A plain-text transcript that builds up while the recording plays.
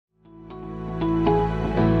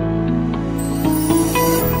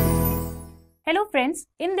friends,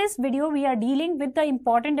 in this video we are dealing with the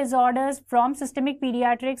important disorders from systemic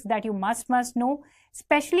pediatrics that you must know.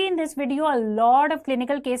 Especially in this video, a lot of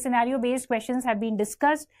clinical case scenario based questions have been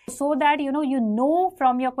discussed so that you know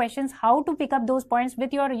from your questions how to pick up those points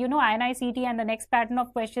with your INI-CET and the next pattern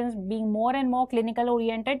of questions being more and more clinical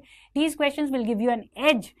oriented. These questions will give you an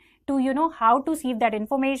edge to how to sieve that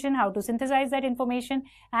information, how to synthesize that information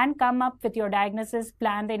and come up with your diagnosis,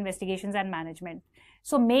 plan the investigations and management.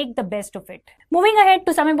 So make the best of it. Moving ahead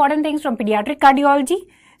to some important things from pediatric cardiology.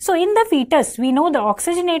 So in the fetus, we know the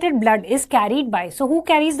oxygenated blood is carried by. So who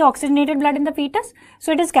carries the oxygenated blood in the fetus?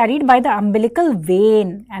 So it is carried by the umbilical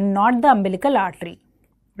vein and not the umbilical artery,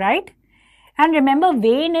 right? And remember,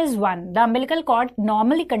 vein is one. The umbilical cord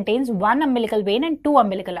normally contains one umbilical vein and two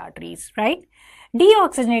umbilical arteries, right?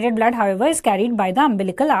 Deoxygenated blood, however, is carried by the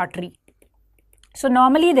umbilical artery. So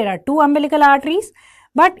normally there are two umbilical arteries.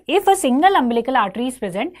 But if a single umbilical artery is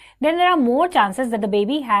present, then there are more chances that the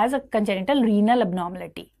baby has a congenital renal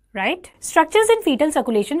abnormality, right? Structures in fetal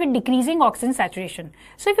circulation with decreasing oxygen saturation.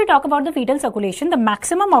 So if you talk about the fetal circulation, the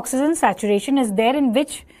maximum oxygen saturation is there in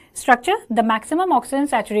which structure? The maximum oxygen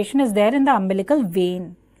saturation is there in the umbilical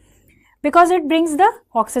vein because it brings the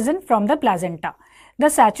oxygen from the placenta. The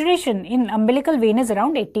saturation in umbilical vein is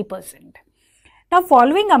around 80%. Now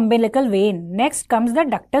following umbilical vein, next comes the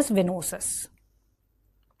ductus venosus.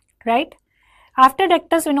 Right? After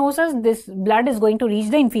ductus venosus, this blood is going to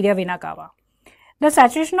reach the inferior vena cava. The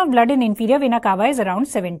saturation of blood in inferior vena cava is around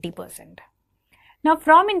 70%. Now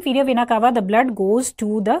from inferior vena cava, the blood goes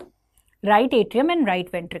to the right atrium and right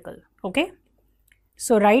ventricle. Okay?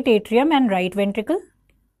 So right atrium and right ventricle,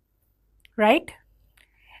 right?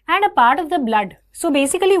 And a part of the blood. So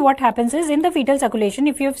basically what happens is in the fetal circulation,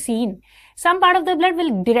 if you have seen, some part of the blood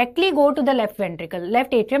will directly go to the left ventricle,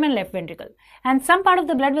 left atrium and left ventricle. And some part of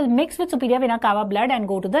the blood will mix with superior vena cava blood and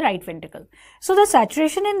go to the right ventricle. So the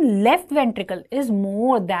saturation in left ventricle is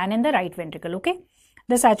more than in the right ventricle, okay?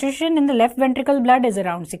 The saturation in the left ventricle blood is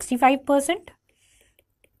around 65%,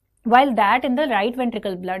 while that in the right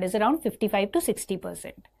ventricle blood is around 55 to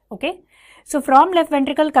 60%, okay? So from left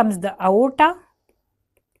ventricle comes the aorta,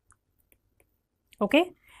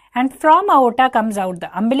 okay? And from aorta comes out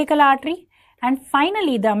the umbilical artery, and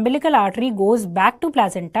finally the umbilical artery goes back to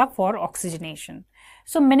placenta for oxygenation.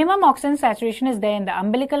 So minimum oxygen saturation is there in the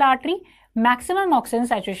umbilical artery, maximum oxygen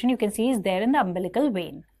saturation you can see is there in the umbilical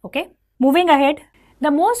vein, okay? Moving ahead,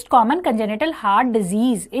 the most common congenital heart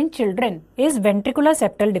disease in children is ventricular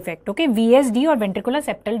septal defect, okay? VSD or ventricular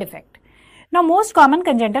septal defect. Now, most common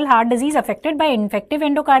congenital heart disease affected by infective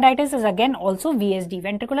endocarditis is again also VSD,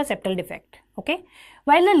 ventricular septal defect, okay?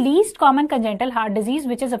 While the least common congenital heart disease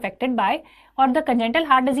which is affected by, or the congenital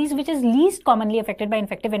heart disease which is least commonly affected by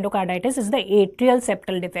infective endocarditis is the atrial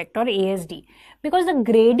septal defect or ASD, because the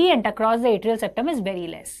gradient across the atrial septum is very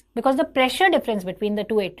less, because the pressure difference between the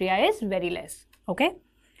two atria is very less, okay?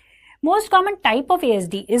 Most common type of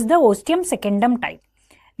ASD is the ostium secundum type.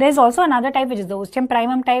 There is also another type which is the ostium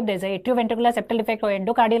primum type. There is a atrioventricular septal defect or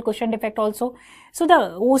endocardial cushion defect also. So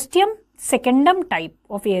the ostium secundum type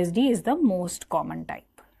of ASD is the most common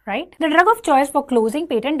type, right? The drug of choice for closing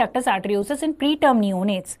patent ductus arteriosus in preterm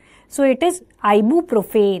neonates. So it is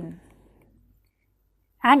ibuprofen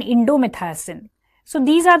and indomethacin. So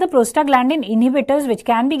these are the prostaglandin inhibitors which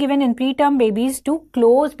can be given in preterm babies to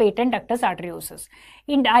close patent ductus arteriosus.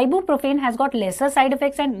 And ibuprofen has got lesser side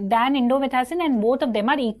effects than indomethacin, and both of them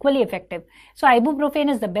are equally effective. So ibuprofen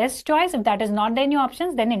is the best choice. If that is not there in your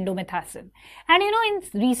options, then indomethacin. And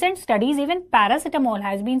in recent studies, even paracetamol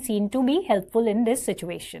has been seen to be helpful in this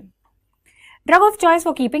situation. Drug of choice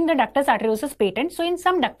for keeping the ductus arteriosus patent. So in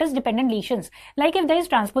some ductus dependent lesions, like if there is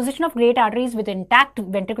transposition of great arteries with intact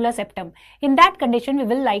ventricular septum, in that condition we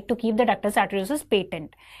will like to keep the ductus arteriosus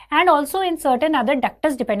patent. And also in certain other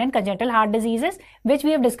ductus dependent congenital heart diseases which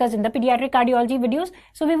we have discussed in the pediatric cardiology videos,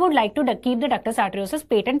 so we would like to keep the ductus arteriosus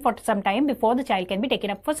patent for some time before the child can be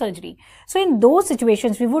taken up for surgery. So in those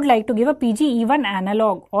situations we would like to give a PGE1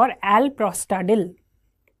 analog or alprostadil,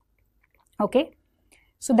 okay?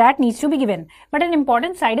 So that needs to be given. But an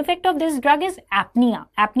important side effect of this drug is apnea.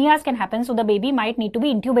 Apneas can happen, so the baby might need to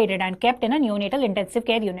be intubated and kept in a neonatal intensive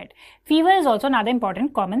care unit. Fever is also another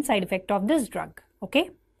important common side effect of this drug,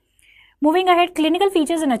 okay? Moving ahead, clinical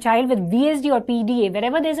features in a child with VSD or PDA,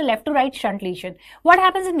 wherever there is a left to right shunt lesion. What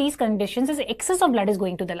happens in these conditions is excess of blood is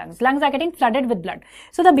going to the lungs. Lungs are getting flooded with blood.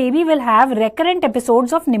 So the baby will have recurrent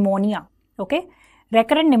episodes of pneumonia, okay?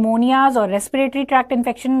 Recurrent pneumonias or respiratory tract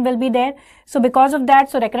infection will be there. So because of that,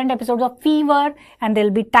 so recurrent episodes of fever, and there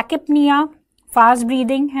will be tachypnea, fast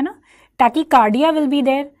breathing, tachycardia will be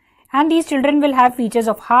there, and these children will have features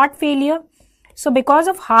of heart failure. So because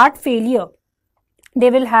of heart failure, They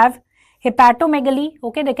will have hepatomegaly,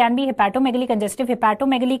 okay, there can be hepatomegaly, congestive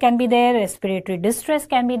hepatomegaly can be there, respiratory distress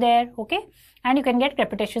can be there, okay, and you can get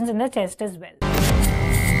crepitations in the chest as well.